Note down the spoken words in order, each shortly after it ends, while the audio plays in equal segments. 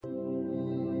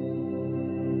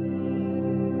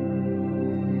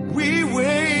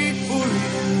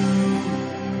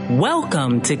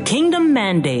Welcome to Kingdom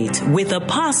Mandate with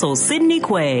Apostle Sidney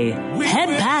Quay, head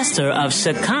pastor of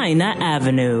Shekinah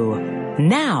Avenue.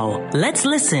 Now, let's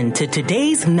listen to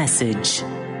today's message.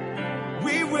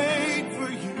 We wait for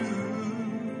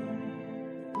you.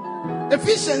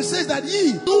 Ephesians says that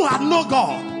ye who had no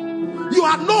God, you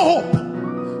had no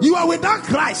hope, you are without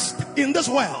Christ in this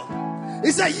world.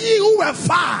 It said, ye who were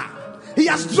far, he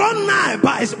has drawn nigh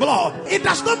by his blood. It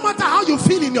does not matter how you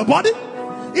feel in your body.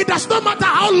 It does not matter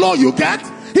how low you get.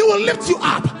 He will lift you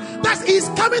up. That He's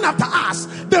coming after us.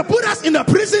 They put us in the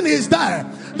prison, He is there.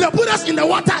 They put us in the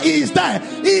water, He is there.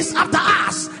 He is after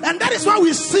us. And that is why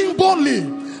we sing boldly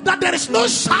that there is no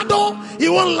shadow He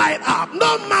won't light up,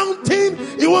 no mountain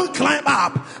He won't climb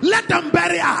up. Let them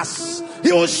bury us.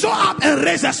 He will show up and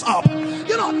raise us up.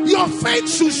 You know, your faith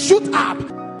should shoot up.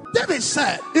 David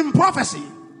said in prophecy,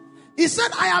 he said,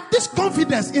 I have this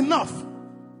confidence enough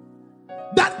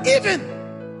that even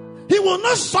He will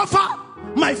not suffer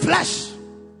my flesh.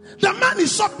 The man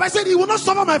is shocked by saying, He will not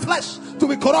suffer my flesh to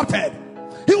be corrupted.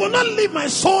 He will not leave my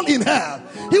soul in hell.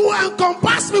 He will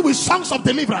encompass me with songs of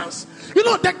deliverance. You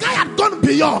know, the guy had gone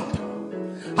beyond.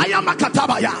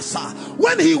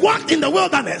 When he walked in the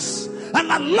wilderness and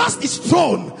had lost his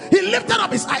throne, he lifted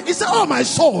up his eyes. He said, oh my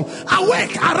soul,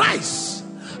 awake, arise.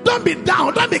 Don't be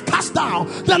down, don't be cast down.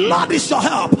 The Lord is your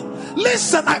help.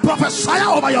 Listen, I prophesy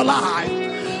over your life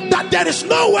that there is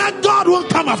nowhere God will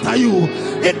come after you.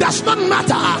 It does not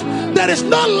matter. There is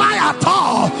no lie at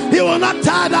all. He will not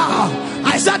tear down.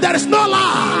 I said there is no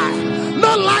lie.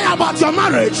 No lie about your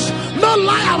marriage. No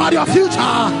lie about your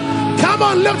future. Come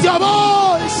on, lift your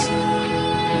voice.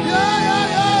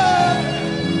 Yeah.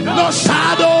 No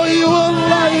shadow you will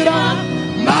light up.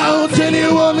 Mountain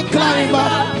you will climb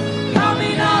up.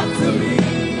 Coming up to me.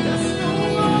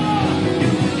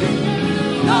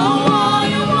 No wall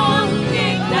you won't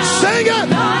kick down. Sing it.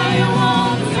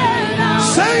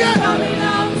 Sing it.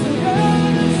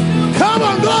 Come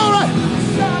on, glory.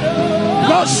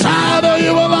 No shadow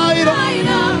you will light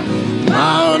up.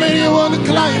 Mountain you won't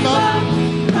climb up.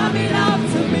 Coming up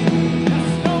to me.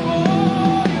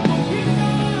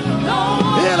 No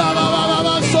wall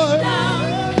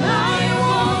you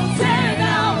won't tear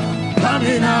down.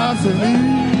 Coming out to me.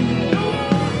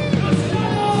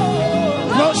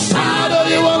 No shadow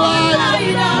you will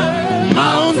light up.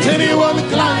 Mountain you won't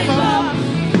climb up.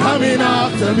 Coming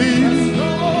after me.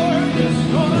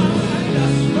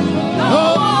 No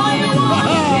wall you won't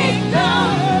kick down.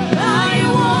 You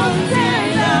won't tear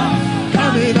down.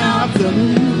 Coming after me.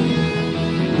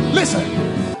 Listen,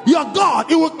 your God,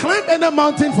 He will climb any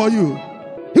mountain for you.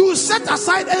 He will set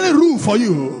aside any rule for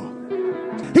you.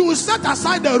 He will set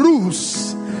aside the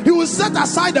rules. He will set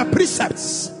aside the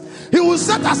precepts. He will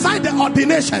set aside the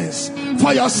ordinations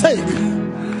for your sake.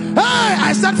 Hey,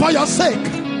 I said for your sake.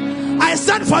 I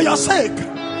said for your sake.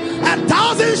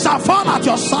 1,000 shall fall at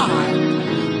your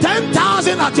side.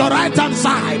 10,000 at your right hand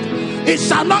side. It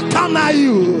shall not come nigh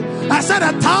you. I said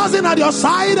 1,000 at your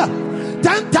side.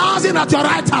 10,000 at your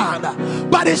right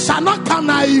hand. But it shall not come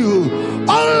nigh you.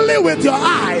 Only with your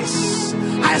eyes.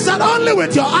 I said only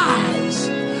with your eyes.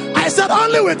 I said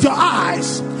only with your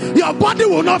eyes. Your body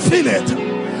will not feel it.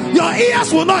 Your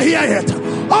ears will not hear it.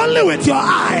 Only with your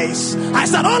eyes. I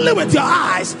said only with your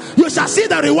eyes. You shall see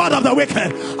the reward of the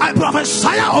wicked. I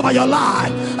prophesy over your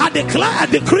life. I declare a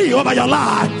decree over your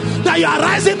life that you are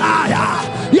rising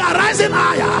higher. You are rising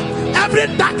higher. Every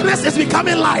darkness is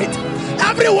becoming light.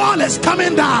 Every wall is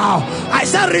coming down. I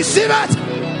said receive it.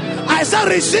 I said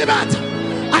receive it.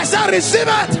 I said receive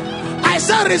it. I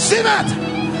said receive it.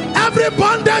 Every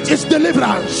bondage is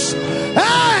deliverance.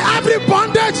 Hey, every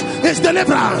bondage is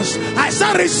deliverance. I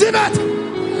said receive it.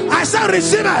 I said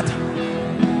receive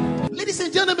it. Ladies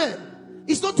and gentlemen,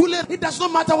 it's not too late. It does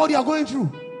not matter what you are going through.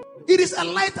 It is a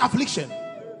light affliction.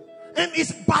 And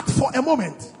it's but for a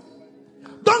moment.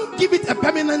 Don't give it a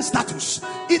permanent status.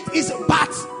 It is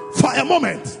but for a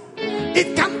moment.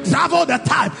 It can travel the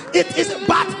time. It is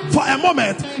but for a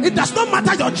moment. It does not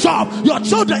matter your job, your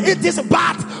children. It is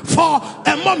but for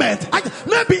a moment.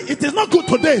 Maybe it is not good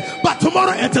today, but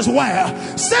tomorrow it is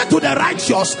well. Say to the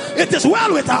righteous, it is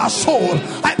well with our soul.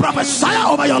 I prophesy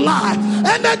over your life.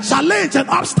 Any challenge and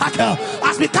obstacle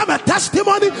has become a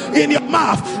testimony in your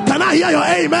mouth. Can I hear your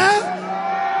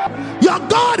amen? Your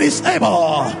God is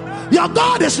able. Your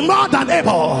God is more than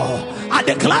able. I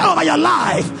declare over your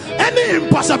life, any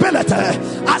impossibility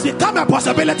has become a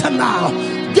possibility now.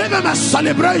 Give him a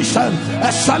celebration.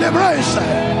 A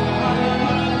celebration.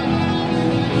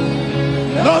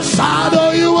 No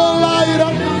shadow you will light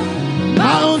up.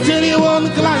 Mountain you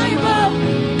won't climb up.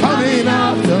 Coming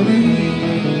after me.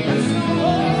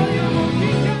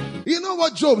 You know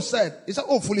what Job said, he said,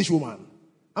 oh, foolish woman,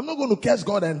 I'm not going to curse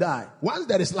God and die. Once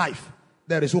there is life,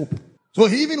 there is hope. So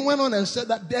he even went on and said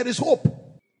that there is hope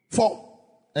for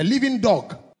a living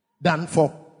dog than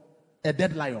for a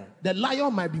dead lion. The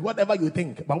lion might be whatever you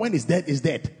think, but when it's dead, it's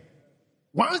dead.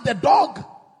 Once the dog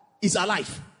is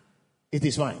alive, it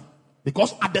is fine.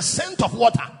 Because at the scent of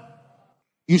water,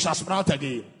 you shall sprout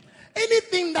again.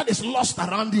 Anything that is lost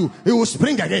around you, it will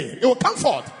spring again. It will come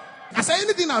forth. I say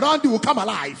anything around you will come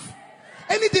alive.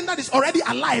 Anything that is already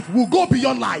alive will go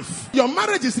beyond life. Your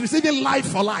marriage is receiving life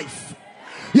for life.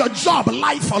 Your job,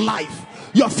 life for life.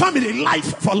 Your family,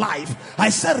 life for life. I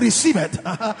said receive it.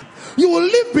 You will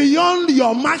live beyond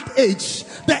your marked age.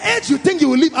 The age you think you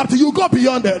will live up to, you go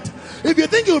beyond it. If you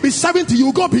think you will be 70,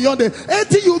 you go beyond it.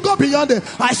 80, you go beyond it.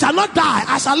 I shall not die,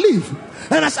 I shall live.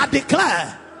 And I shall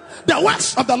declare the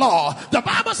works of the Lord. The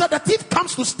Bible said the thief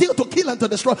comes to steal, to kill, and to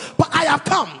destroy. But I have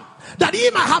come that he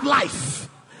might have life.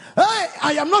 Hey,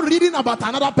 I am not reading about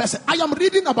another person. I am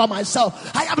reading about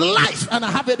myself. I have life and I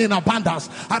have it in abundance.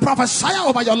 I prophesy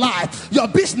over your life, your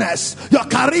business, your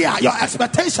career, your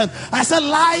expectation. I said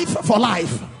life for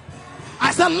life.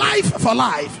 I said life for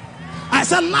life. I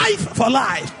said life for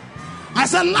life. I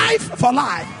said life for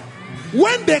life.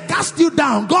 When they cast you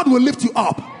down, God will lift you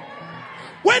up.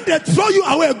 When they throw you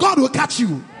away, God will catch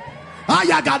you.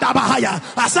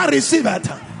 I said receive it.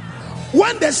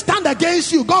 When they stand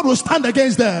against you, God will stand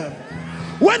against them.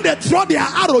 When they throw their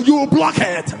arrow, you will block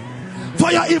it. For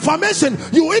your information,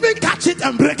 you will even catch it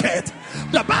and break it.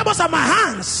 The Bible says my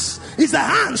hands is the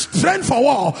hands trained for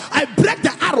war. I break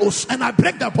the arrows and I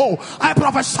break the bow. I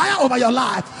prophesy over your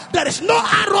life. There is no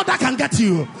arrow that can get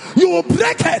you. You will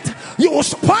break it, you will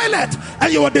spoil it,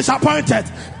 and you will disappoint it.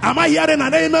 Am I hearing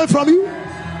an amen from you?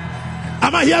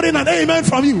 Am I hearing an amen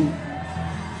from you?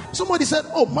 Somebody said,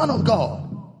 oh man of God,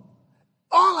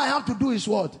 all I have to do is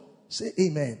what? Say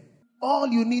amen. All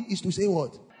you need is to say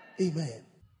what? Amen.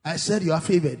 I said you are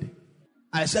favored.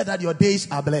 I said that your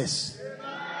days are blessed.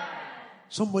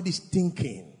 Somebody's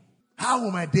thinking, how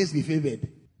will my days be favored?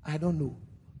 I don't know.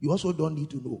 You also don't need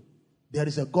to know. There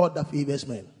is a God that favors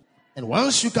men. And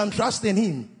once you can trust in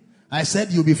him, I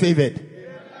said you'll be favored.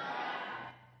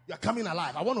 You are coming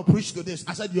alive. I want to preach to this.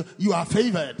 I said you are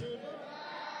favored.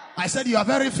 I said you are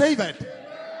very favored.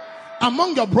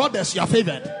 Among your brothers, you are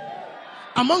favored.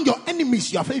 Among your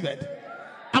enemies, you are favored.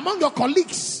 Among your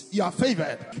colleagues, you are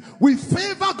favored. With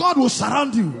favor, God will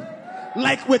surround you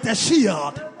like with a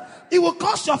shield. It will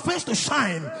cause your face to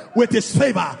shine with his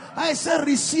favor. I said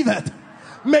receive it.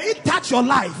 May it touch your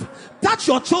life, touch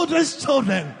your children's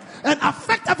children, and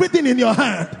affect everything in your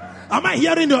hand. Am I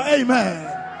hearing your amen?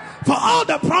 For all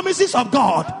the promises of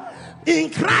God in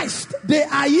Christ, they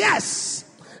are yes.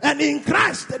 And in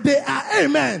Christ, they are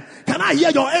amen. Can I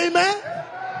hear your amen?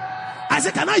 I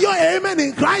said, can I hear amen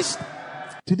in Christ?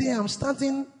 Today I'm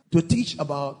starting to teach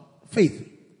about faith.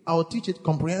 I will teach it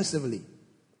comprehensively.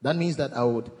 That means that I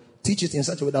would teach it in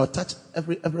such a way that I will touch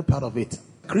every part of it.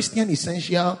 Christian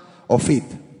essential of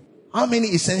faith. How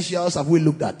many essentials have we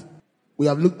looked at? We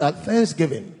have looked at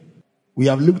thanksgiving. We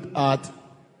have looked at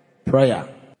prayer.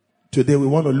 Today we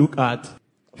want to look at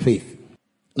faith.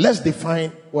 Let's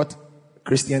define what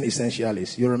Christian essential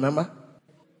is. You remember?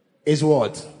 Is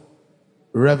what?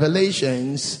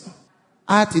 Revelations,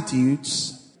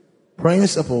 attitudes,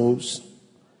 principles,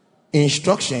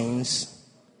 instructions,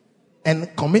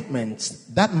 and commitments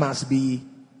that must be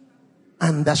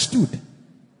understood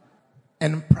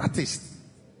and practiced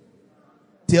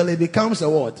till it becomes a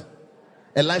what?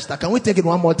 A lifestyle. Can we take it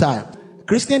one more time?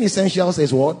 Christian essentials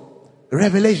is what?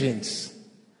 Revelations,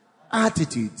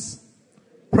 attitudes,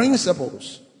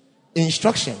 principles,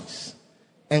 instructions,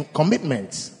 and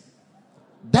commitments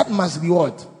that must be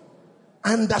what?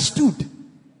 Understood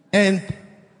and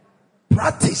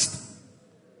practiced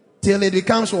till it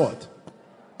becomes what?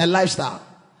 A lifestyle.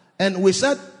 And we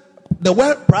said the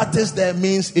word practice there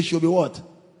means it should be what?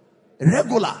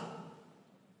 Regular,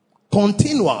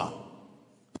 continual,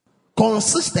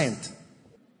 consistent,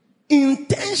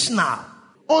 intentional,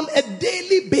 on a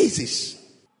daily basis.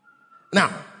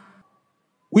 Now,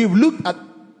 we've looked at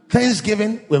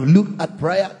Thanksgiving, we've looked at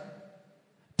prayer.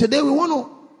 Today we want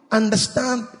to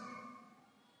understand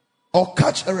or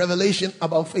catch a revelation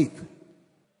about faith.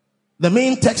 The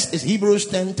main text is Hebrews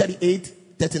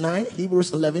 10:38-39,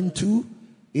 Hebrews 11:2,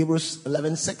 Hebrews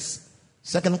 11:6,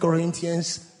 2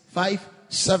 Corinthians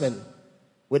 5:7.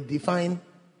 We define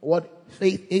what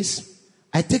faith is.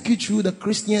 I take you through the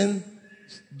Christian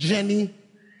journey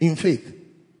in faith.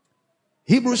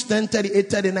 Hebrews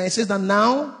 10:38-39 says that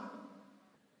now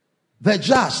the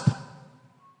just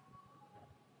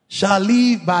shall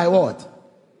live by what?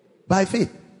 By faith.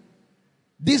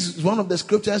 This is one of the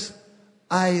scriptures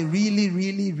I really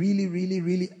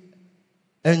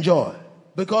enjoy,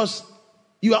 because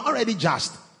you are already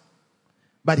just.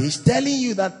 But he's telling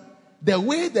you that the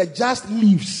way the just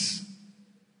lives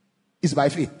is by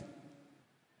faith.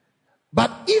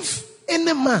 But if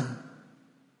any man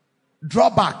draw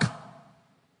back,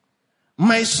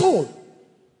 my soul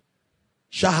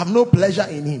shall have no pleasure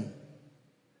in him.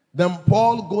 Then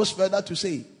Paul goes further to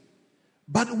say,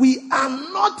 but we are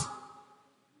not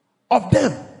of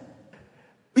them.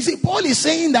 You see, Paul is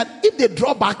saying that if they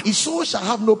draw back, his soul shall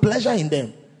have no pleasure in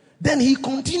them. Then he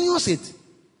continues it.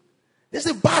 They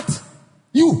say, but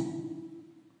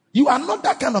you are not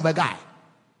that kind of a guy.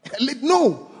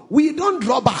 No, we don't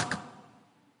draw back.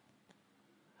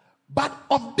 But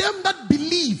of them that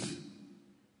believe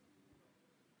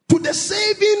to the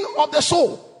saving of the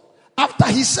soul. After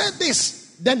he said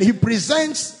this, then he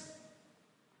presents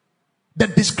the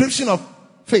description of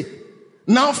faith.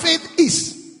 Now faith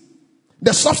is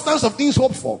the substance of things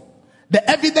hoped for, the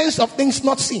evidence of things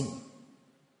not seen.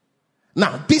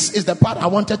 Now this is the part I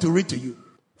wanted to read to you.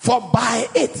 For by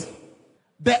it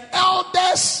the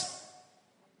elders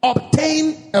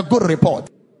obtain a good report.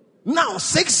 Now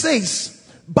 6 says,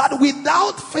 but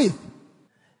without faith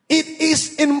it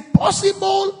is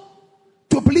impossible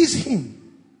to please him.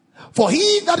 For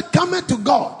he that cometh to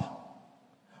God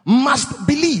must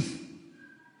believe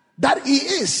that he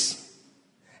is,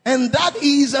 and that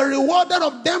he is a rewarder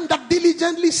of them that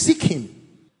diligently seek him.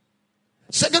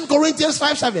 2 Corinthians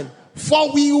 5:7.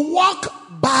 For we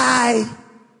walk by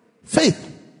faith,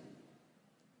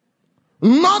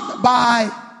 not by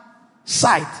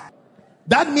sight.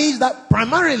 That means that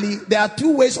primarily there are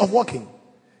 2 ways of walking.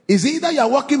 Is either you are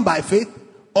walking by faith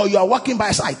or you are walking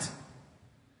by sight.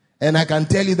 And I can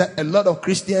tell you that a lot of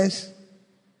Christians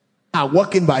are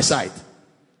walking by sight.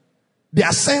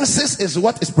 Their senses is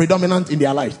what is predominant in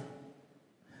their life.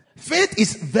 Faith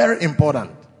is very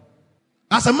important.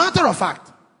 As a matter of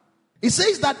fact, it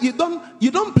says that you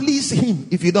don't please him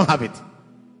if you don't have it.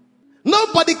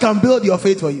 Nobody can build your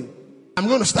faith for you. I'm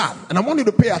going to start, and I want you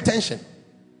to pay attention.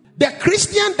 The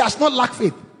Christian does not lack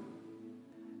faith.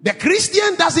 The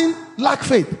Christian doesn't lack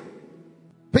faith.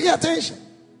 Pay attention.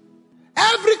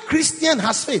 Every Christian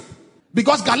has faith,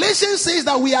 because Galatians says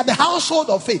that we are the household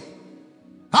of faith.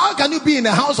 How can you be in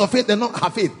a house of faith and not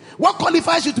have faith? What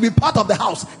qualifies you to be part of the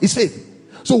house is faith.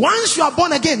 So once you are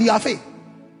born again, you have faith.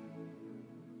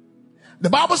 The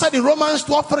Bible said in Romans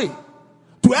 12:3,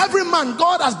 to every man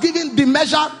God has given the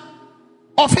measure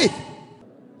of faith.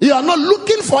 You are not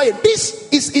looking for it. This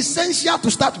is essential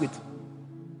to start with.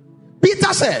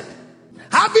 Peter said,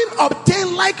 having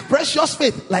obtained like precious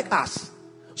faith like us.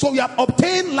 So we have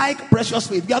obtained like precious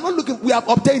faith. We are not looking, we have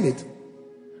obtained it.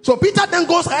 So Peter then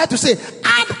goes ahead to say,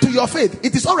 add to your faith.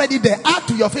 It is already there. Add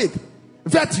to your faith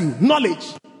virtue,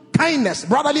 knowledge, kindness,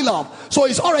 brotherly love. So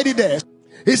it's already there.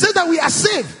 He says that we are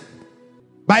saved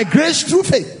by grace through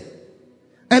faith.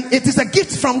 And it is a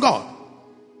gift from God.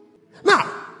 Now,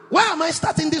 why am I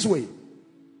starting this way?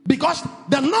 Because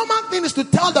the normal thing is to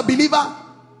tell the believer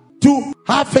to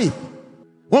have faith.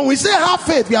 When we say have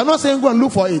faith, we are not saying go and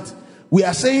look for it. We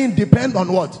are saying depend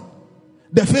on what?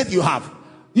 The faith you have.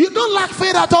 You don't lack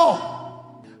faith at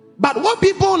all. But what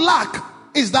people lack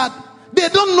is that they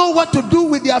don't know what to do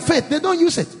with their faith. They don't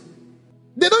use it.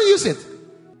 They don't use it.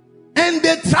 And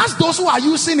they trust those who are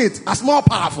using it as more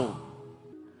powerful.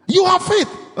 You have faith.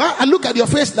 I look at your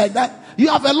face like that. You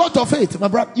have a lot of faith, my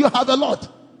brother. You have a lot.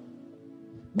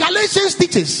 Galatians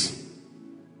teaches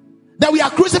that we are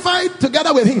crucified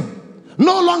together with him.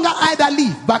 No longer I that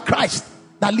live, but Christ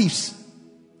that lives.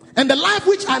 And the life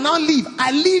which I now live,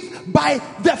 I live by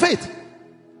the faith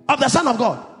of the Son of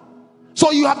God.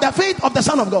 So you have the faith of the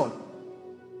Son of God.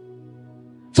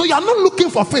 So you are not looking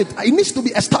for faith. It needs to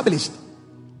be established.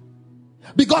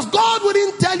 Because God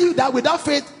wouldn't tell you that without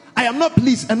faith, I am not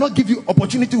pleased, and not give you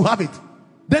opportunity to have it.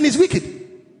 Then it's wicked.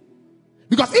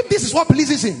 Because if this is what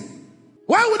pleases him,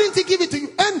 why wouldn't he give it to you?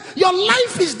 And your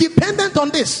life is dependent on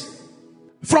this.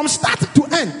 From start to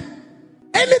end.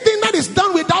 Anything that is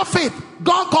done without faith,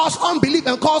 God calls unbelief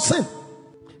and calls sin.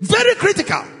 Very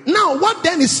critical. Now, what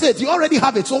then is faith? You already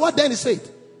have it. So what then is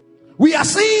faith? We are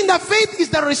saying that faith is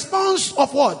the response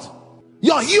of what?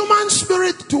 Your human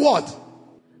spirit to what?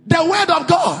 The word of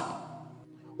God.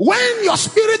 When your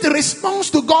spirit responds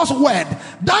to God's word,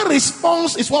 that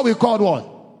response is what we call what?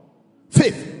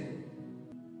 Faith.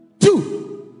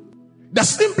 2. The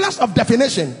simplest of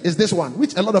definition is this one,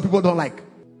 which a lot of people don't like.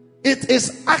 It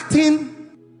is acting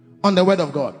on the word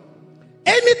of God.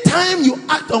 Anytime you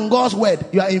act on God's word,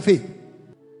 you are in faith.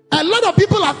 A lot of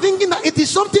people are thinking that it is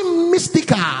something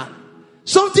mystical,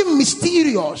 something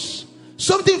mysterious,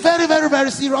 Something very, very,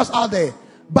 very serious out there.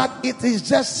 But it is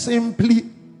just simply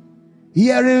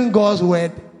hearing God's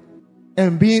word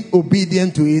and being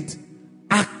obedient to it,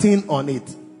 acting on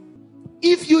it.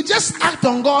 If you just act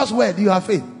on God's word, you have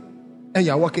faith. And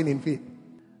you are walking in faith.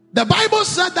 The Bible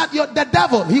said that the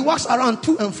devil, he walks around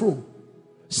to and fro,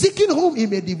 seeking whom he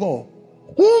may devour.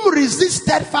 Whom resist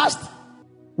steadfast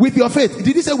with your faith.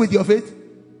 Did he say with your faith?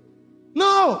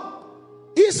 No.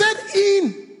 He said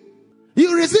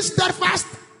you resist steadfast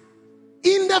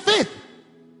in the faith.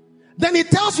 Then he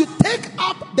tells you, take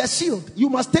up the shield. You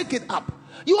must take it up.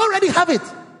 You already have it.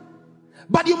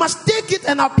 But you must take it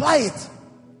and apply it.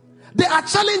 There are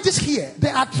challenges here.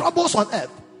 There are troubles on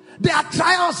earth. There are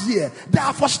trials here. There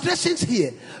are frustrations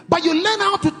here. But you learn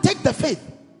how to take the faith,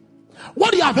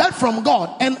 what you have heard from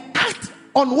God, and act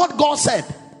on what God said.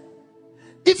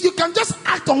 If you can just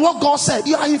act on what God said,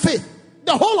 you are in faith.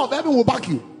 The whole of heaven will back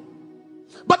you.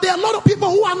 But there are a lot of people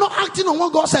who are not acting on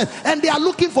what God said, and they are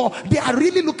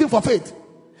really looking for faith.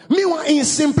 Meanwhile, in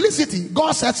simplicity,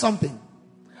 God said something.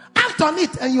 Act on it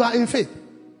and you are in faith.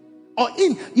 Or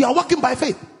you are walking by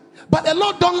faith. But a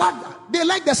lot don't like that. They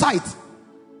like the sight.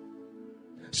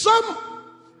 Some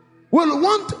will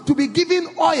want to be given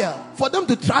oil for them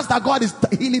to trust that God is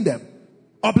healing them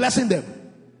or blessing them.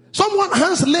 Some want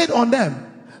hands laid on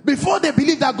them before they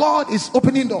believe that God is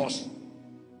opening doors.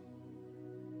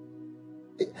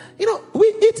 You know,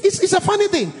 it's a funny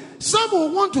thing. Some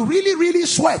will want to really, really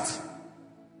sweat.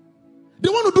 They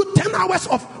want to do 10 hours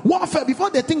of warfare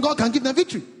before they think God can give them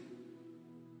victory.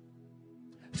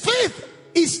 Faith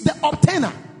is the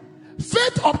obtainer.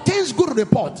 Faith obtains good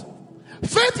report.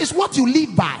 Faith is what you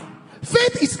live by.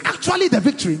 Faith is actually the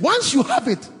victory. Once you have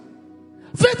it,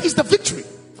 faith is the victory.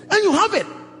 And you have it.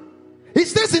 It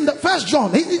says in the 1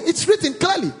 John, it's written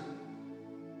clearly.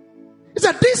 It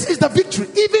said, this is the victory,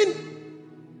 even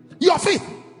your faith.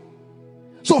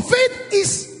 So faith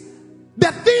is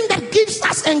the thing that gives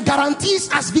us and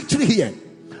guarantees us victory here.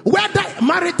 Whether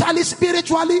maritally,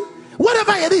 spiritually,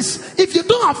 whatever it is. If you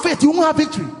don't have faith, you won't have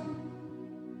victory.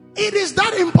 It is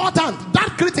that important,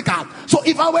 that critical. So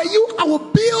if I were you, I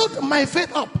would build my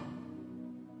faith up.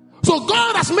 So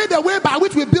God has made a way by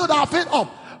which we build our faith up.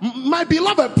 My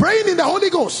beloved, praying in the Holy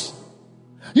Ghost,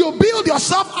 you build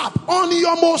yourself up on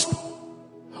your most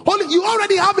holy. You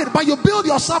already have it, but you build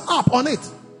yourself up on it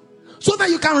so that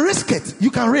you can risk it.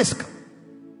 You can risk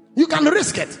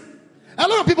it. A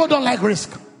lot of people don't like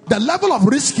risk. The level of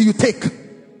risk you take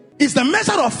is the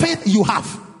measure of faith you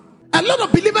have. A lot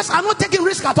of believers are not taking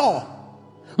risk at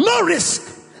all. No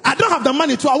risk. I don't have the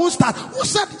money, so I won't start. Who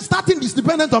said starting is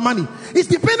dependent on money? It's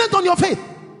dependent on your faith.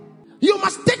 You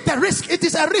must take the risk. It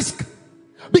is a risk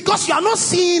because you are not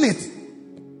seeing it.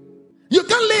 You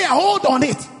can't lay a hold on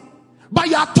it, but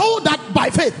you are told that by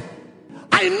faith.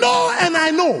 I know and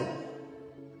I know.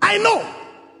 I know.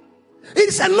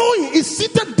 It's a knowing. It's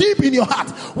seated deep in your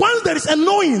heart. Once there is a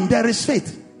knowing, there is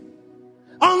faith.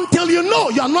 Until you know,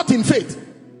 you are not in faith.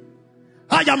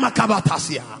 I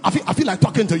feel like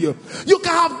talking to you. You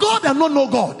can have God and not know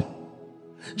God.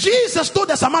 Jesus told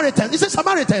the Samaritans, he said,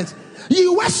 Samaritans,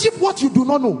 you worship what you do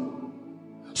not know.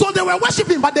 So they were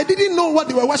worshiping, but they didn't know what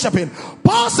they were worshiping.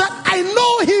 Paul said, I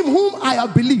know him whom I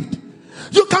have believed.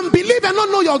 You can believe and not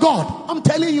know your God. I'm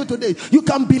telling you today, you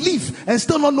can believe and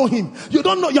still not know him. You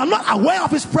don't know, you're not aware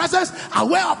of his presence,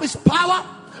 aware of his power.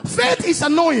 Faith is a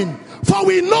knowing. For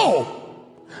we know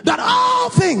that all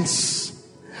things,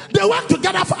 they work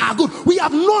together for our good. We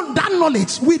have known that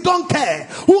knowledge. We don't care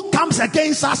who comes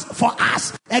against us, for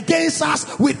us, against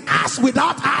us, with us,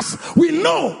 without us. We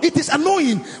know it is a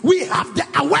knowing. We have the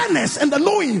awareness and the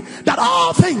knowing that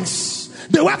all things,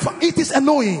 they work for. It is a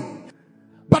knowing.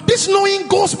 But this knowing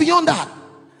goes beyond that.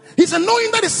 It's a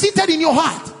knowing that is seated in your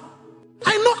heart.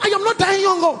 I know I am not dying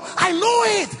young. I know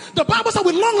it. The Bible says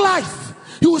with long life,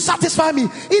 you will satisfy me.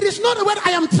 It is not when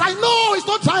I am trying. No, it's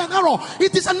not try and error.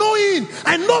 It is a knowing.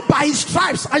 I know by his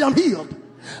stripes I am healed.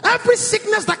 Every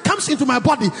sickness that comes into my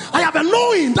body, I have a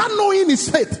knowing. That knowing is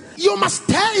faith. You must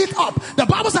stir it up. The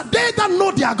Bible says, they that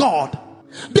know their God,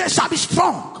 they shall be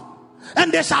strong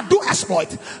and they shall do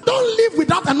exploit. Don't live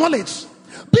without the knowledge.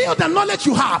 Build the knowledge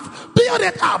you have. Build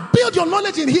it up. Build your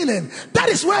knowledge in healing. That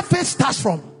is where faith starts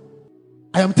from.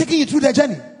 I am taking you through the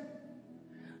journey.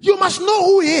 You must know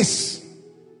who he is.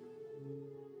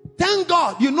 Thank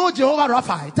God you know Jehovah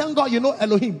Rapha. Thank God you know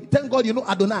Elohim. Thank God you know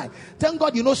Adonai. Thank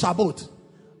God you know Shabbat.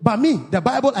 But me, the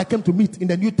Bible I came to meet in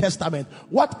the New Testament,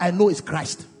 what I know is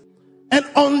Christ. And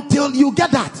until you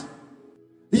get that,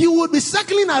 you will be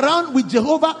circling around with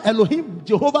Jehovah Elohim,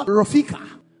 Jehovah Rafika,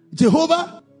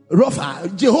 Jehovah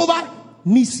Rapha, Jehovah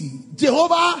Nisi,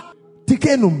 Jehovah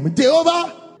Tikenum,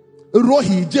 Jehovah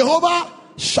Rohi, Jehovah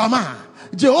Shammah,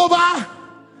 Jehovah,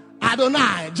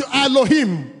 Adonai,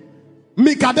 Elohim,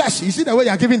 Mikadesh. You see the way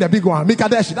you're giving the big one,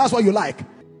 Mikadesh. That's what you like.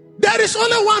 There is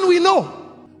only one we know.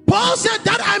 Paul said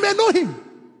that I may know him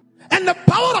and the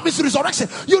power of his resurrection.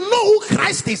 You know who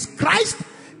Christ is. Christ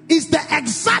is the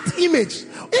exact image.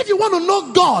 If you want to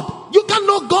know God, you can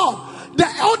know God. The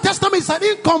Old Testament is an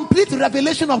incomplete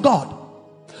revelation of God.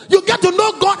 You get to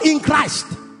know God in Christ.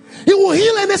 He will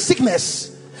heal any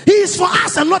sickness. He is for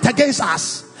us and not against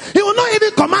us. He will not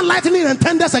even command lightning and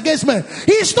thunders against men.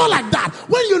 He is not like that.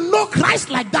 When you know Christ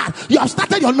like that, you have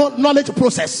started your knowledge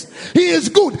process. He is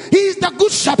good. He is the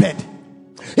good shepherd.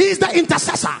 He is the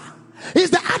intercessor. He is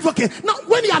the advocate. Now,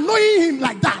 when you are knowing him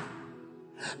like that,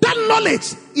 that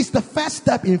knowledge is the first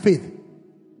step in faith.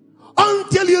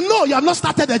 Until you know, you have not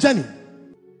started the journey.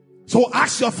 So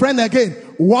ask your friend again,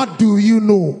 what do you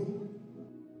know?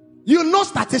 You know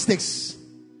statistics.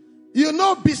 You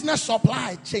know business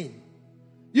supply chain.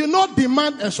 You know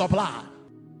demand and supply.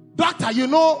 Doctor, you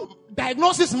know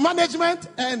diagnosis management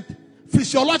and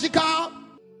physiological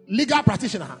legal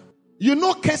practitioner. You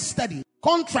know case study,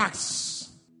 contracts,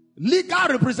 legal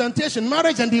representation,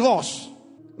 marriage and divorce,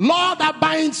 law that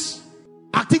binds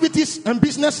activities and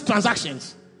business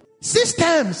transactions,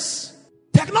 systems,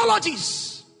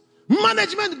 technologies,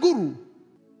 management guru,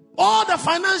 all the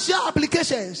financial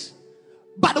applications.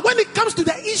 But when it comes to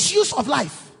the issues of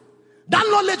life, that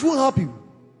knowledge will help you.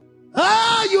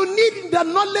 You need the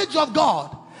knowledge of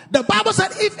God. The Bible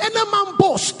said, if any man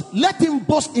boast, let him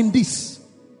boast in this,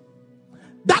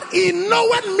 that he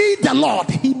knoweth me, the Lord.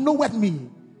 He knoweth me.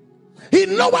 He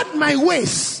knoweth my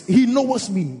ways. He knoweth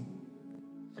me.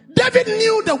 David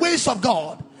knew the ways of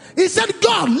God. He said,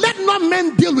 God, let not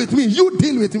men deal with me. You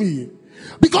deal with me.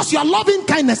 Because your loving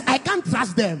kindness, I can't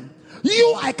trust them.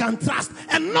 You I can trust.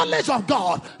 And knowledge of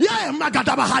God. You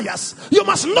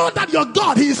must know that your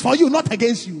God, he is for you, not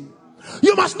against you.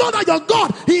 You must know that your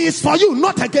God, he is for you,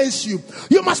 not against you.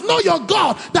 You must know your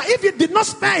God, that if he did not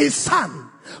spare his son,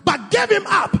 but gave him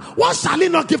up, what shall he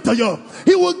not give to you?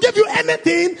 He will give you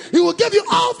anything. He will give you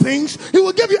all things. He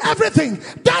will give you everything.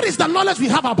 That is the knowledge we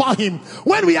have about him.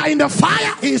 When we are in the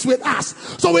fire, he is with us.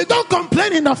 So we don't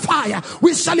complain in the fire.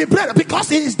 We celebrate because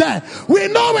he is there. We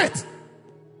know it.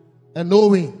 And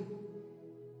knowing.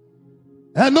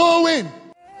 And knowing.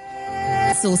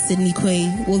 So Sydney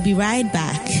Quay will be right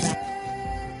back.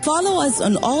 Follow us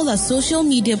on all our social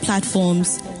media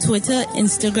platforms, Twitter,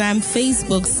 Instagram,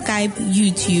 Facebook, Skype,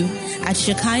 YouTube at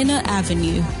Shekinah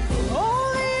Avenue.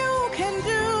 Only you can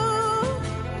do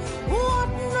what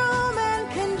no man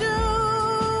can do.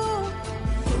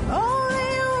 Only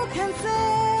you can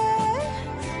say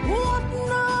what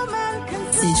no man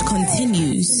can say. Message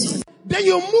continues. Then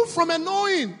you move from a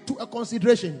knowing to a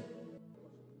consideration.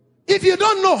 If you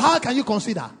don't know, how can you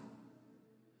consider?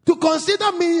 To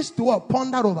consider means to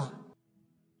ponder over.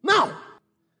 Now,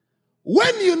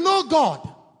 when you know God,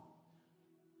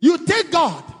 you take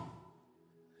God,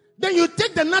 then you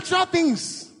take the natural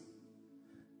things,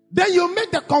 then you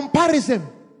make the comparison.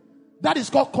 That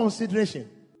is called consideration.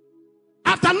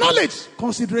 After knowledge,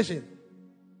 consideration.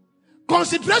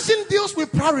 Consideration deals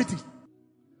with priority.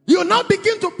 You now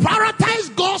begin to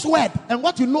prioritize God's word and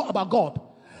what you know about God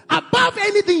above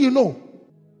anything you know.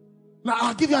 Now,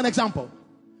 I'll give you an example.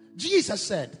 Jesus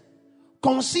said,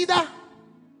 consider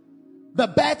the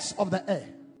birds of the air.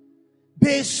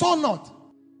 They sow not,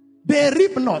 they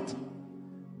reap not,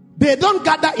 they don't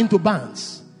gather into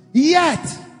barns. Yet,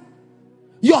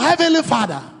 your heavenly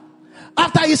Father,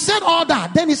 after he said all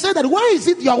that, then he said that why is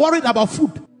it you are worried about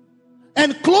food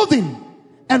and clothing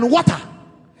and water?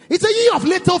 It's a year of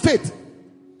little faith.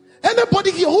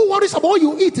 Anybody here who worries about what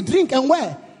you eat, drink, and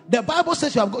wear, the Bible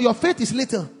says your faith is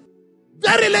little.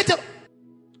 Very little.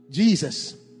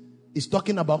 Jesus is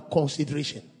talking about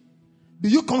consideration. Do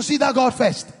you consider God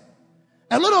first?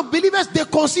 A lot of believers, they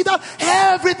consider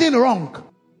everything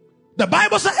wrong. The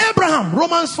Bible says Abraham,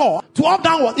 Romans 4, 12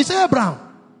 downward. It says Abraham,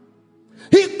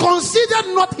 he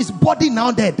considered not his body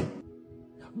now dead,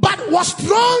 but was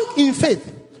strong in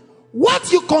faith.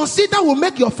 What you consider will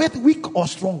make your faith weak or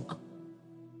strong.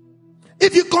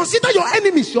 If you consider your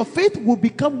enemies, your faith will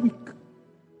become weak.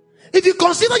 If you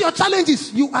consider your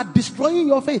challenges, you are destroying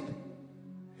your faith.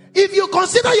 If you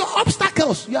consider your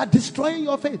obstacles, you are destroying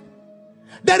your faith.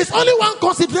 There is only one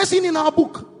consideration in our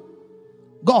book.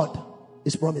 God,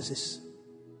 his promises.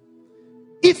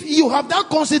 If you have that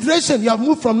consideration, you have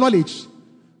moved from knowledge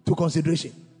to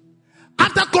consideration.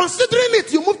 After considering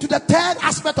it, you move to the third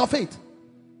aspect of faith,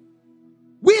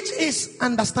 which is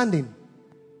understanding.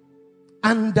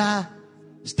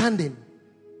 Understanding.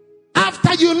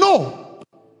 After you know,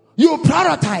 you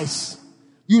prioritize,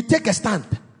 you take a stand.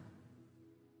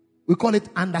 We call it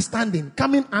understanding.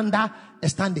 Coming under a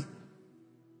standing.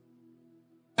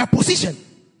 A position.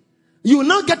 You will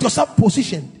now get yourself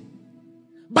positioned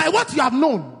by what you have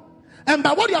known and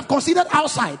by what you have considered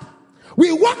outside.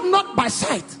 We walk not by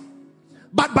sight,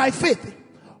 but by faith.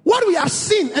 What we have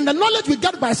seen and the knowledge we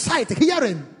get by sight,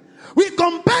 hearing, we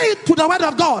compare it to the word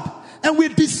of God and we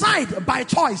decide by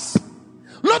choice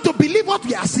not to believe what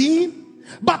we are seeing,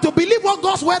 but to believe what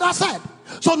God's word has said.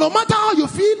 So no matter how you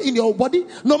feel in your body,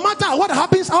 no matter what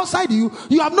happens outside you,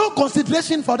 you have no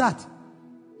consideration for that.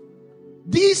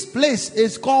 This place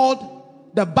is called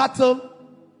the battle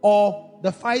or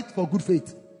the fight for good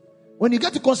faith. When you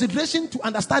get to consideration to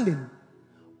understanding,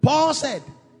 Paul said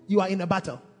you are in a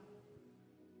battle.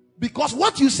 Because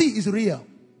what you see is real.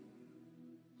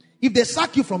 If they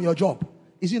sack you from your job,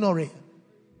 is it not real?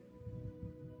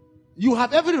 You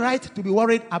have every right to be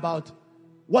worried about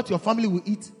what your family will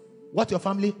eat,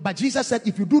 but Jesus said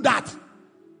if you do that,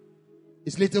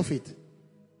 it's little faith.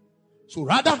 So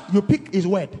rather you pick his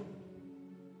word.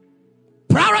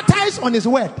 Prioritize on his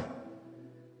word.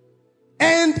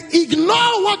 And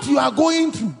ignore what you are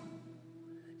going through.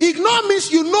 Ignore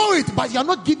means you know it, but you are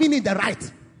not giving it the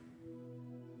right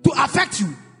to affect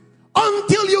you.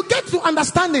 Until you get to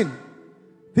understanding,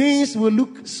 things will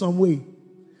look some way.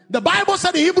 The Bible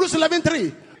said in Hebrews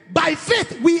 11:3, by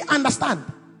faith we understand.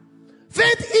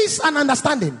 Faith is an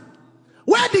understanding.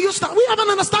 Where do you start? We have an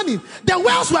understanding. The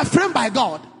worlds were framed by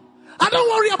God. I don't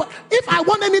worry about, if I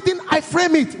want anything, I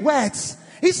frame it. Words.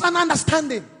 It's an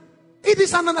understanding. It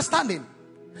is an understanding.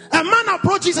 A man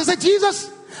approached Jesus and said, Jesus,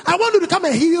 I want you to come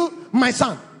and heal my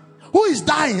son who is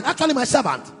dying, actually my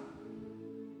servant.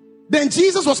 Then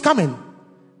Jesus was coming.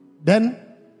 Then,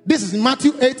 this is in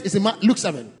Matthew 8, it's in Luke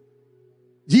 7.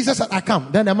 Jesus said, I come.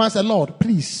 Then the man said, Lord,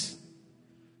 please,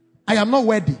 I am not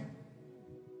worthy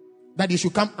that you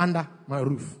should come under my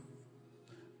roof.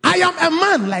 I am a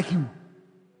man like you.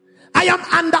 I am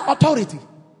under authority.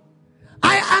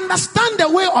 I understand the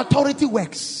way authority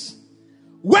works.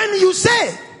 When you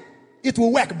say, it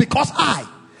will work because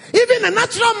even a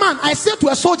natural man, I say to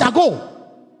a soldier, go,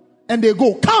 and they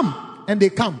go. Come, and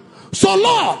they come. So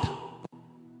Lord,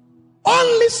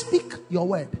 only speak your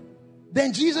word.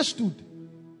 Then Jesus stood,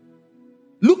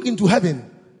 looked into heaven,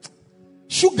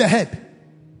 shook the head.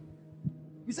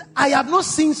 He said, I have not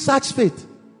seen such faith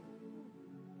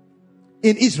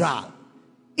in Israel.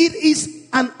 It is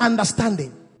an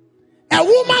understanding. A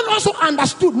woman also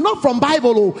understood, not from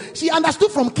Bible, she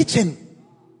understood from kitchen.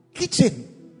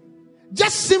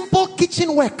 Just simple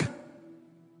kitchen work.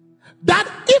 That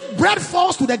if bread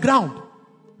falls to the ground,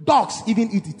 dogs even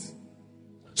eat it.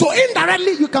 So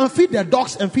indirectly, you can feed the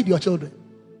dogs and feed your children.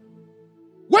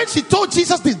 When she told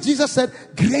Jesus this, Jesus said,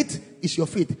 great is your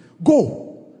faith.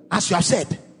 Go, as you have said.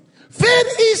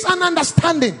 Faith is an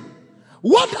understanding.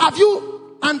 What have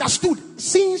you understood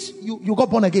since you got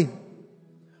born again?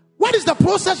 What is the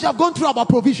process you have gone through about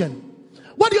provision?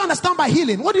 What do you understand by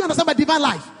healing? What do you understand by divine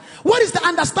life? What is the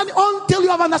understanding? Until you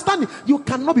have understanding, you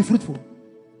cannot be fruitful.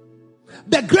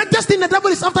 The greatest thing the devil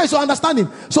is after is your understanding.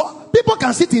 So people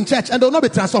can sit in church and they will not be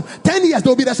transformed. 10 years, they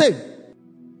will be the same.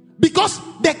 Because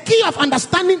the key of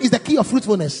understanding is the key of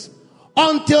fruitfulness.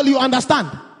 Until you understand,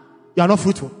 you are not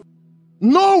fruitful.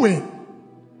 Knowing,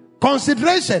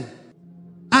 consideration,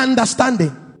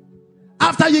 understanding.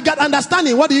 After you get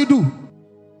understanding, what do?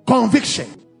 Conviction.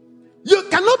 You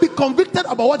cannot be convicted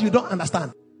about what you don't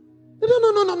understand.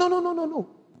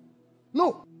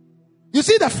 No. You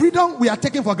see the freedom we are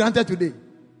taking for granted today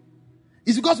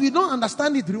is because we don't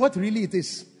understand it, what really it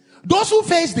is. Those who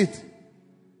faced it,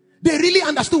 they really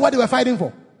understood what they were fighting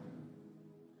for.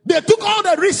 They took all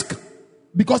the risk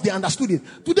because they understood it.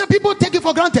 Today people take it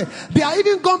for granted. They are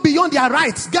even gone beyond their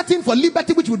rights, getting for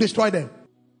liberty which will destroy them.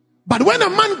 But when a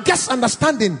man gets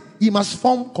understanding, he must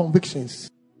form convictions.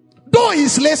 Though he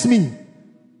slays me,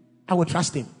 I will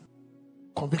trust him.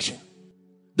 Conviction.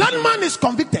 That man is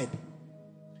convicted.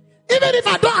 Even if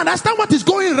I don't understand what is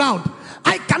going around,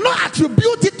 I cannot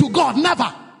attribute it to God.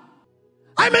 Never.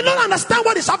 I may not understand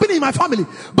what is happening in my family,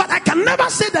 but I can never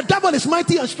say the devil is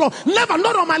mighty and strong. Never,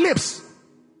 not on my lips.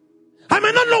 I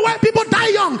may not know why people die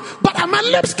young, but my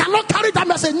lips cannot carry that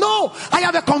message. No, I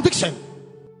have a conviction.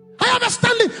 I have a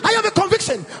standing. I have a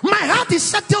conviction. My heart is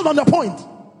settled on the point.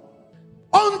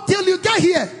 Until you get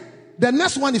here, the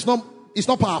next one is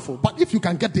not powerful. But if you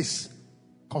can get this,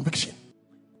 conviction.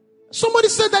 Somebody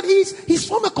said that he's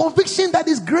from a conviction that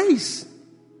is grace.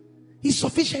 He's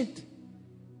sufficient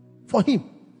for him.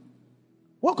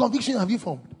 What conviction have you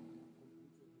formed?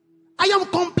 I am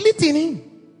complete in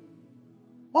him.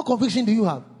 What conviction do you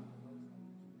have?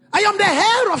 I am the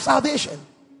heir of salvation.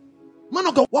 Man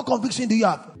of God, what conviction do you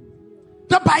have?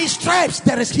 that by his stripes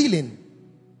there is healing.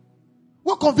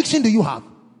 What conviction do you have?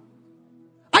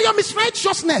 I am his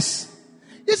righteousness.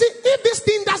 You see, if this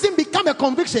thing doesn't become a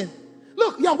conviction,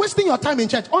 look, you are wasting your time in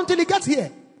church until it gets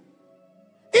here.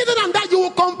 Either than that, you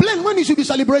will complain when you should be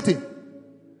celebrating.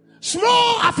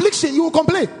 Small affliction, you will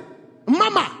complain.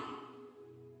 Mama.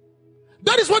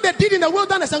 That is what they did in the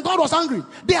wilderness, and God was angry.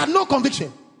 They had no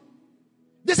conviction.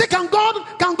 They say, can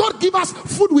God give us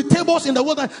food with tables in the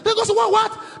wilderness? They go, so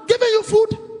what? Giving you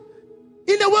food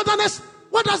in the wilderness?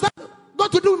 What does that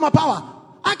got to do with my power?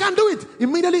 I can do it.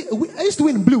 Immediately, I used to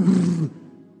win blue.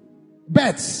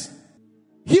 Birds.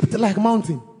 Heaped like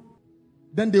mountain.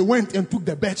 Then they went and took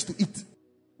the birds to eat.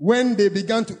 When they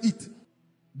began to eat,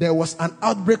 there was an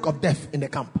outbreak of death in the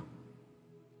camp.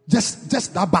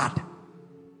 Just that bad.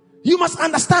 You must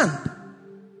understand.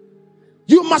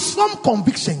 You must form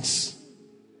convictions.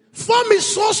 Form is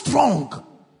so strong.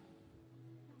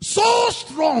 So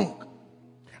strong.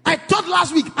 I taught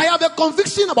last week, I have a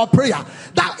conviction about prayer.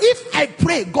 That if I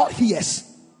pray, God hears.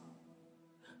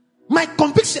 My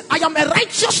conviction, I am a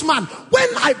righteous man. When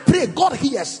I pray, God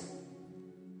hears.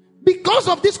 Because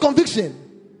of this conviction,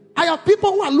 I have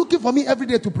people who are looking for me every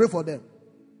day to pray for them.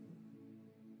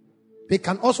 They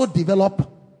can also develop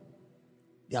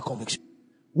their conviction.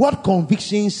 What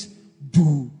convictions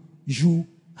do you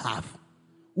have?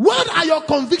 What are your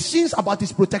convictions about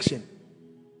his protection?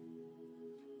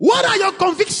 What are your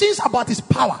convictions about his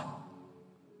power?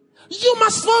 You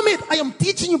must form it. I am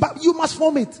teaching you, but you must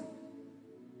form it.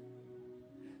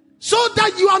 So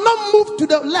that you are not moved to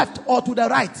the left or to the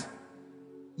right.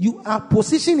 You are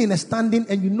positioned in a standing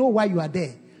and you know why you are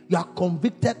there. You are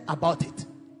convicted about it.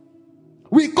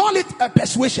 We call it a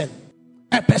persuasion.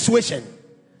 A persuasion.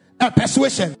 A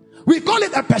persuasion. We call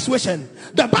it a persuasion.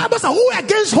 The Bible says, who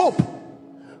against hope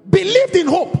believed in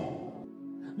hope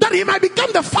that he might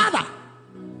become the father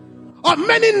of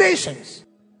many nations,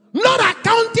 not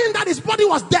accounting that his body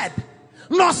was dead,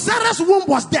 nor Sarah's womb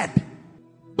was dead,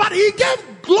 but he gave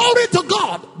glory to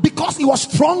God because he was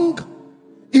strong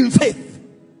in faith.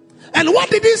 And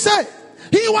what did he say?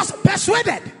 He was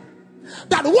persuaded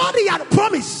that what he had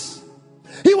promised,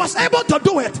 he was able to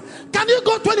do it. Can you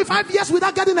go 25 years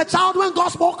without getting a child when God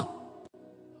spoke?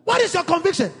 What is your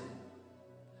conviction?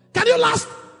 Can you last?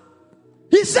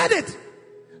 He said it.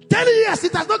 10 years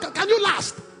it has not. Can you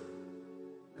last?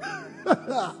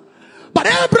 But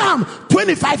Abraham,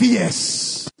 25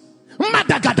 years.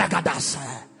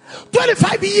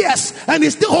 25 years, and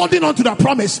he's still holding on to the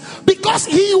promise because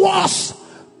he was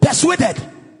persuaded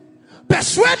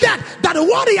that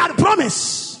what he had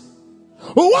promised,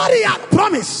 what he had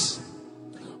promised,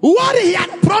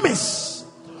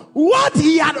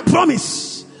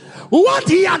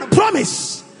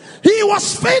 he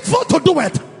was faithful to do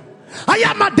it. I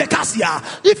am at Decasia.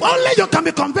 If only you can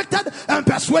be convicted and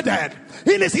persuaded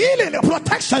in his healing and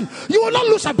protection, you will not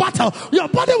lose a battle. Your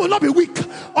body will not be weak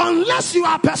unless you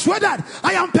are persuaded.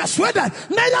 I am persuaded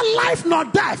neither life nor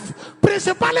death,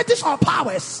 principalities or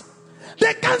powers,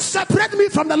 they can't separate me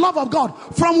from the love of God.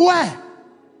 From where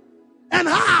and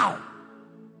how?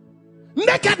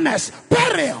 Nakedness,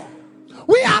 peril.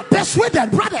 We are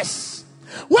persuaded, brothers.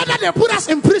 Whether they put us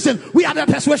in prison, we are the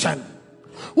persuasion.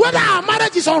 Whether our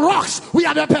marriage is on rocks, we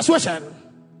are the persuasion.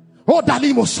 Oh,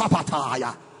 Dalimo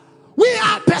Sapataya. We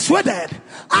are persuaded.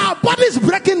 Our body is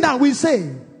breaking down. We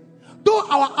say, though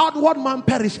our outward man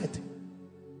perisheth,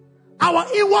 our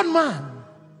inward man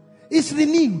is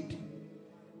renewed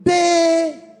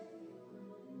day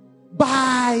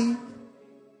by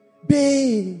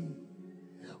day.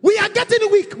 We are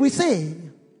getting weak. We say,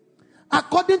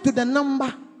 according to the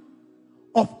number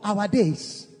of our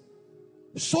days,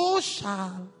 so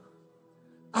shall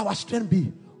our strength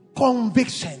be.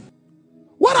 Conviction.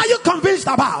 What are you convinced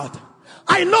about?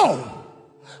 I know.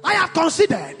 I have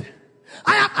considered.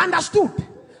 I have understood.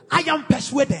 I am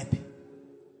persuaded.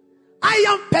 I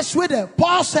am persuaded.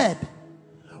 Paul said,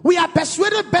 we are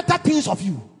persuaded better things of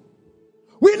you.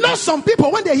 We know some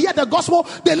people, when they hear the gospel,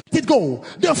 they let it go.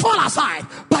 They fall aside.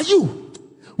 But you,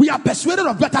 we are persuaded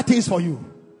of better things for you.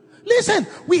 Listen,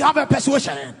 we have a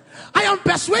persuasion. I am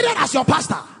persuaded as your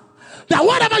pastor that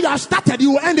whatever you have started,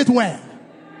 you will end it well.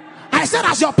 I said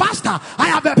as your pastor, I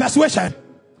have a persuasion.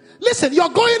 Listen, your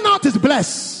going out is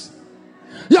blessed.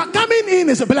 Your coming in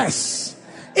is blessed.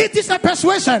 It is a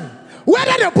persuasion.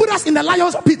 Whether they put us in the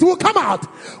lion's pit, we will come out.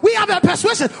 We have a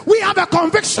persuasion. We have a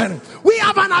conviction. We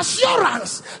have an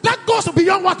assurance that goes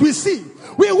beyond what we see.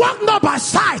 We walk not by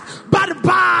sight, but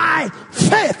by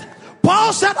faith.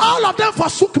 Paul said, all of them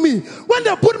forsook me. When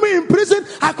they put me in prison,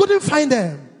 I couldn't find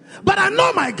them. But I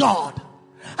know my God.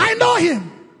 I know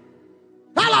him.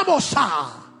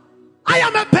 I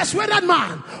am a persuaded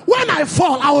man. When I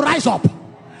fall, I will rise up.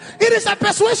 It is a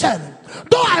persuasion.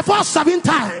 Though I fall 7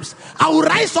 times, I will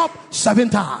rise up 7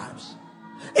 times.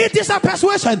 It is a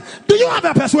persuasion. Do you have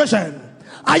a persuasion?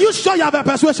 Are you sure you have a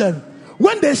persuasion?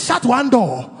 When they shut one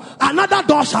door, another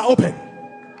door shall open.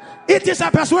 It is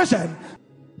a persuasion.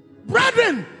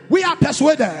 Brethren, we are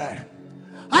persuaded.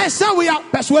 I say we are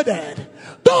persuaded.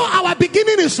 Though our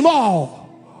beginning is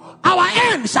small, our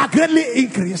end shall greatly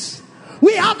increase.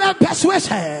 We have a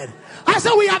persuasion. I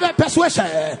said we have a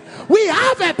persuasion. We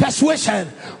have a persuasion.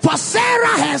 For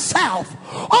Sarah herself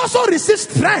also received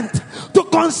strength to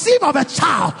conceive of a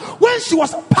child when she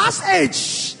was past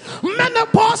age.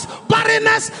 Menopause,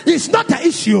 barrenness is not the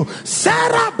issue.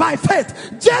 Sarah by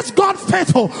faith just got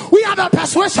faithful. We have a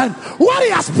persuasion. What he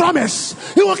has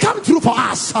promised, he will come true for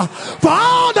us. For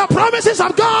all the promises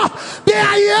of God, they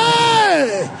are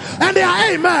yea and they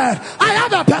are amen. I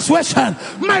have a persuasion.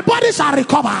 My body shall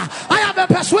recover. I have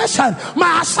a persuasion.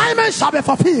 My assignment shall be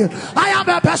fulfilled. I have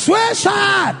a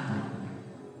persuasion.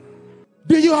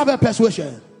 Do you have a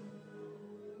persuasion?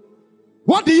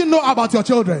 What do you know about your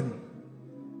children?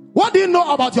 What do you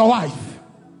know about your wife?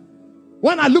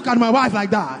 When I look at my wife like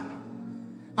that,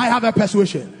 I have a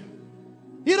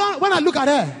persuasion. You know, when I look at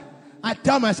her, I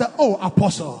tell myself, oh,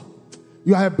 Apostle,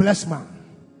 you are a blessed man.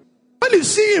 When you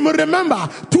see him, remember,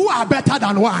 2 are better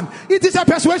than 1. It is a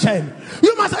persuasion.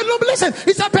 You must listen.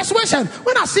 It's a persuasion.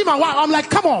 When I see my wife, I'm like,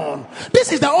 come on.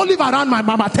 This is the olive around my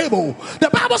mama table.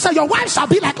 The Bible says your wife shall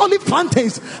be like olive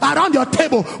plantains around your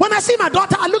table. When I see my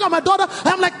daughter, I look at my daughter.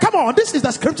 I'm like, come on. This is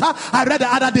the scripture I read the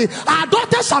other day. Our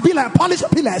daughters shall be like polished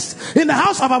pillars in the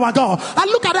house of our God. I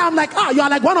look at her. I'm like, you are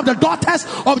like one of the daughters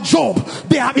of Job.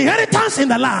 They have inheritance in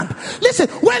the land. Listen,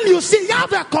 when you see, you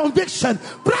have a conviction.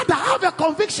 Brother, I have a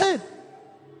conviction.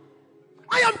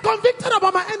 I am convicted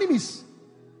about my enemies.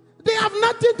 They have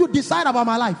nothing to decide about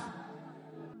my life.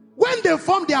 When they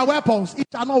form their weapons, it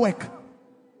shall not work.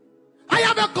 I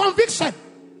have a conviction.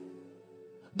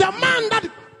 The man that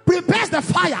prepares the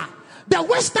fire, the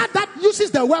waster that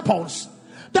uses the weapons,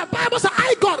 the Bible says,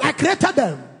 I created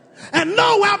them, and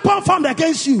no weapon formed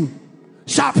against you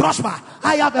shall prosper.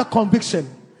 I have a conviction.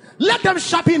 Let them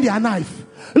sharpen their knife.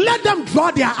 Let them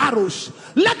draw their arrows.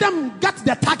 Let them get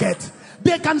the target.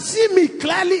 They can see me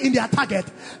clearly in their target.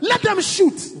 Let them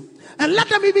shoot. And let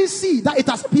them even see that it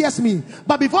has pierced me.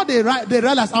 But before they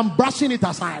realize I'm brushing it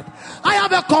aside. I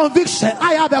have a conviction.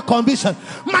 I have a conviction.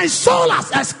 My soul has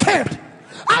escaped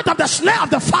out of the snare of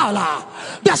the fowler.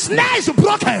 The snare is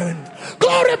broken.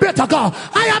 Glory be to God.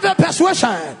 I have a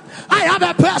persuasion. I have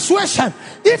a persuasion.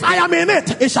 If I am in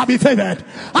it, it shall be favored.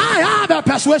 I have a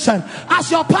persuasion.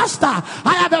 As your pastor,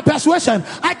 I have a persuasion.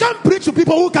 I can't preach to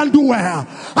people who can do well.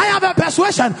 I have a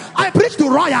persuasion. I preach to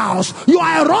royals. You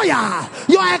are a royal.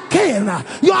 You are a king.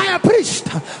 You are a priest.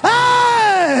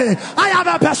 Hey, I have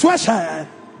a persuasion.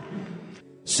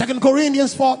 2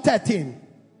 Corinthians 4:13.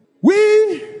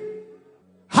 We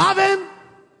having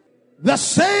the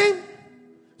same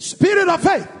spirit of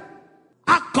faith,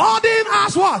 according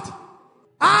as what?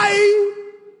 I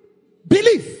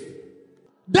believe.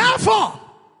 Therefore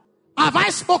have I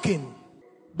spoken.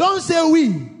 Don't say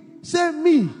we, say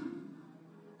me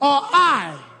or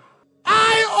I.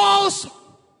 I also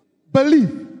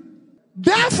believe.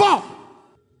 Therefore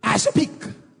I speak.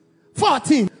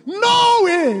 14.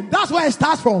 Knowing, that's where it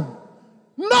starts from.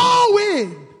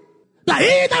 Knowing that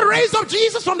he that raised up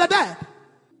Jesus from the dead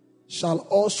shall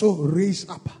also raise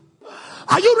up.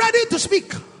 Are you ready to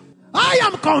speak? I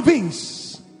am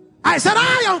convinced. I said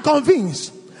I am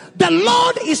convinced. The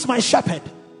Lord is my shepherd.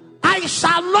 I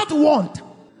shall not want.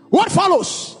 What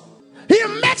follows? He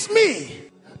makes me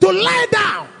to lie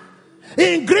down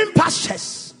in green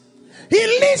pastures. He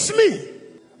leads me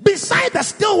beside the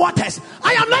still waters.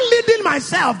 I am not leading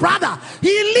myself, brother.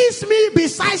 He leads me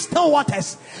beside still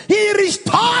waters. He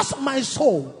restores my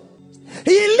soul.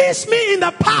 He leads me in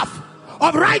the path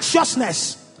of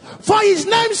righteousness for his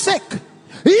name's sake.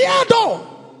 Yea, though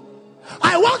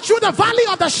I walk through the valley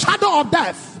of the shadow of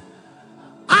death,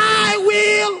 I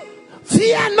will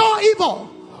fear no evil,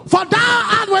 for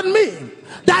thou art with me.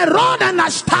 Thy rod and thy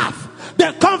staff,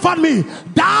 they comfort me.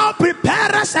 Thou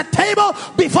preparest a table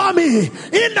before me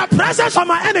in the presence of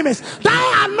my enemies.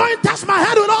 Thou anointest my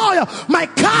head with oil. My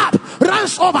cup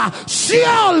runs over.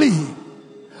 Surely,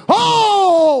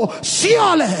 oh,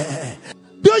 surely.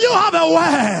 Do you have a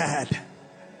word?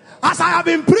 As I have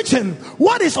been preaching,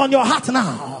 what is on your heart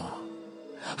now?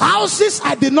 Houses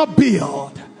I did not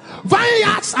build,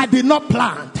 vineyards I did not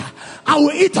plant, I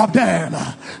will eat of them.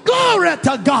 Glory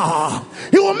to God.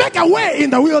 He will make a way in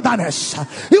the wilderness.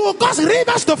 He will cause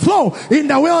rivers to flow in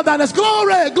the wilderness.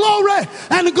 Glory, glory,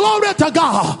 and glory to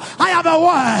God. I have a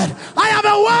word. I have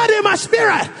a word in my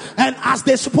spirit. And as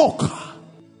they spoke,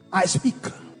 I speak.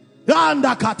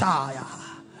 The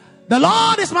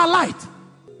Lord is my light,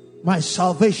 my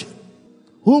salvation.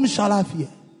 Whom shall I fear?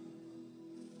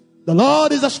 The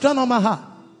Lord is the strength of my heart.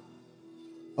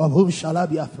 Of whom shall I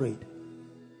be afraid?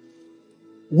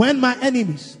 When my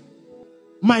enemies,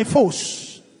 my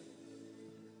foes,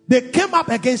 they came up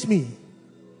against me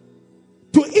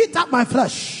to eat up my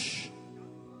flesh,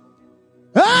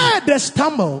 they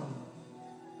stumble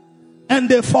and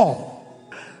they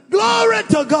fall. Glory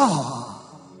to God.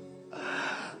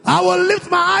 I will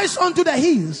lift my eyes unto the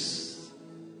hills,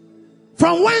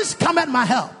 from whence cometh my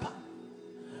help.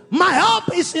 My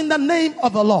help is in the name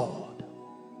of the Lord.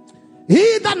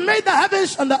 He that made the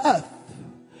heavens and the earth,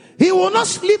 he will not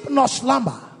sleep nor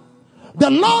slumber.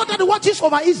 The Lord that watches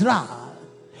over Israel,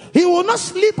 he will not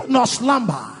sleep nor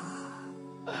slumber.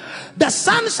 The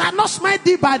sun shall not smite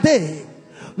thee by day,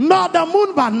 nor the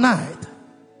moon by night.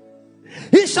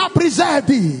 He shall preserve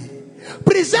thee.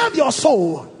 Preserve your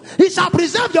soul. He shall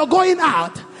preserve your going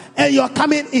out and your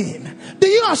coming in. Do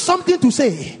you have something to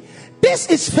say? This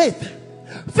is faith.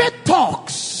 Faith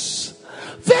talks.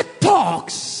 Faith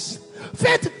talks.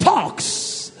 Faith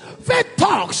talks. Faith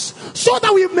talks. So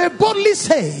that we may boldly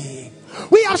say,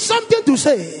 we have something to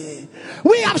say.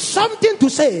 We have something to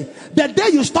say. The day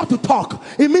you stop to talk,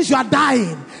 it means you are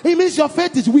dying. It means your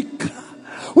faith is weak.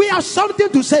 We have something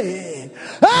to say.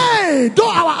 Hey, though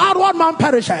our outward man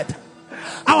perisheth,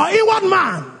 our inward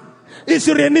man is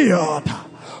renewed.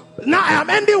 Now I am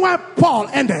ending where Paul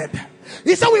ended.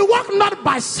 He said, we walk not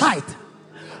by sight,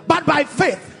 but by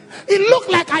faith. It looked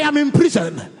like I am in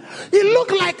prison. It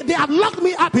looked like they have locked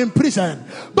me up in prison.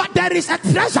 But there is a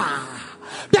treasure.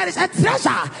 There is a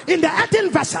treasure in the earthen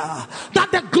vessel,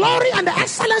 that the glory and the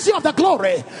excellency of the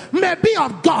glory may be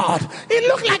of God. It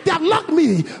looked like they have locked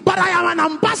me, but I am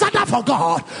an ambassador for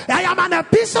God. I am an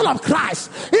epistle of Christ.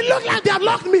 It looked like they have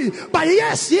locked me, but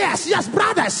yes,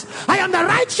 brothers, I am the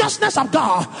righteousness of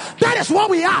God. That is what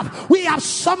we have. We have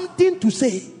something to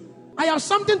say. I have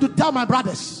something to tell my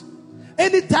brothers.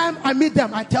 Anytime I meet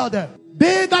them, I tell them,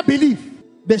 they that believe,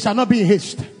 they shall not be in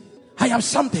haste. I have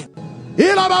something. I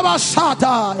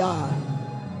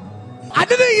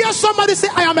didn't hear somebody say,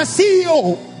 I am a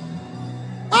CEO.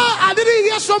 I didn't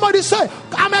hear somebody say,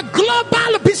 I'm a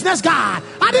global business guy.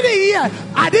 I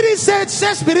didn't say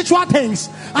spiritual things.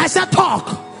 I said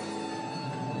talk.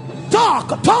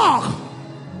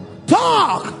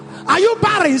 Are you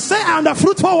barren? Say, I am the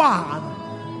fruitful one.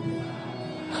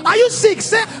 Are you sick?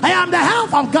 Say, I am the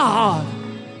health of God.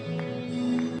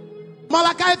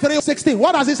 Malachi 3:16.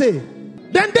 What does it say?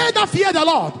 Then they that fear the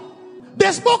Lord,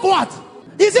 they spoke what?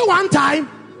 Is it one time?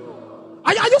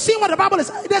 Are you seeing what the Bible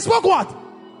is? They spoke what?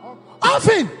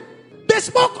 Often. They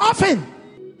spoke often.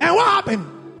 And what happened?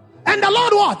 And the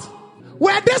Lord what?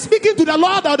 Were they speaking to the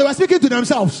Lord, or they were speaking to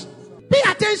themselves? Pay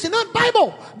attention, not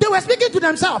Bible. They were speaking to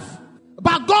themselves.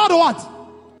 But God what?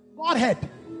 God heard.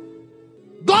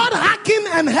 God hearkened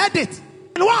and heard it.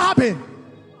 And what happened?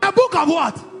 A book of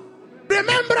what?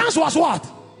 Remembrance was what?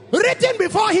 Written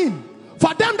before him.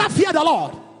 For them that fear the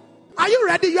Lord. Are you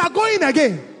ready? You are going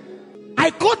again. I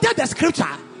quoted the scripture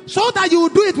so that you will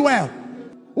do it well.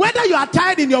 Whether you are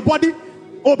tired in your body,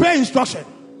 obey instruction.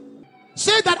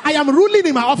 Say that I am ruling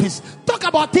in my office. Talk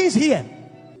about things here.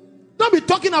 Don't be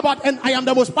talking about, and I am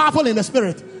the most powerful in the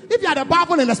spirit. If you are the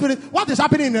powerful in the spirit, what is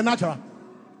happening in the natural?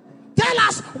 Tell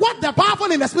us what the powerful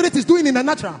in the spirit is doing in the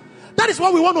natural. That is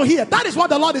what we want to hear. That is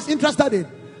what the Lord is interested in.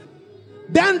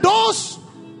 Then those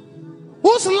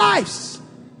whose lives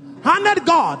honored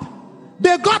God,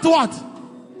 they got what?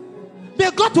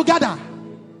 They got together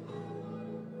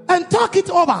and talk it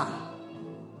over.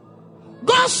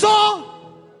 God saw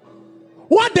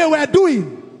what they were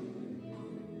doing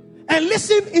and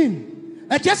listened in.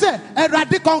 And just say,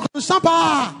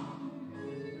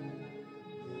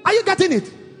 are you getting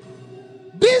it?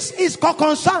 This is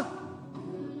concern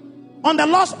on the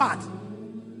lost part.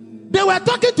 They were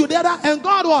talking together, and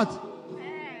God what?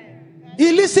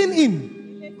 He listened in.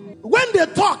 When they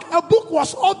talk, a book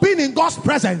was opened in God's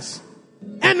presence,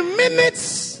 and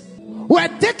minutes were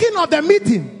taken of the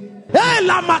meeting.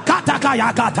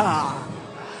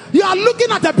 You are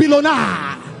looking at a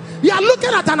billionaire. You are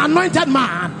looking at an anointed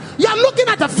man. You are looking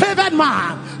at a favored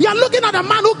man. You are looking at a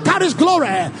man who carries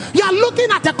glory. You are looking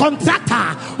at a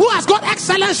contractor who has got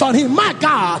excellence on him. My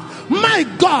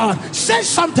God, say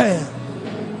something.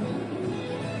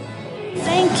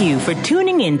 Thank you for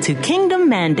tuning in to Kingdom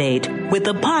Mandate with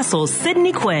Apostle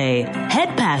Sidney Quay,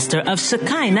 head pastor of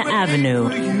Shekinah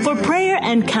Avenue. For prayer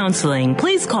and counseling,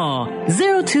 please call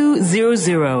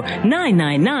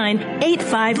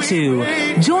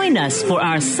 0200-999-852. Join us for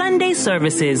our Sunday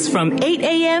services from 8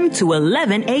 a.m. to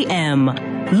 11 a.m.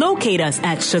 Locate us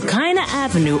at Shekinah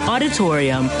Avenue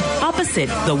Auditorium, opposite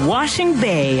the Washing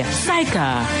Bay,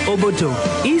 Saika, Obodo,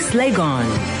 East Legon.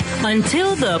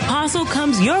 Until the apostle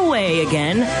comes your way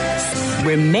again,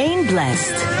 remain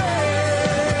blessed.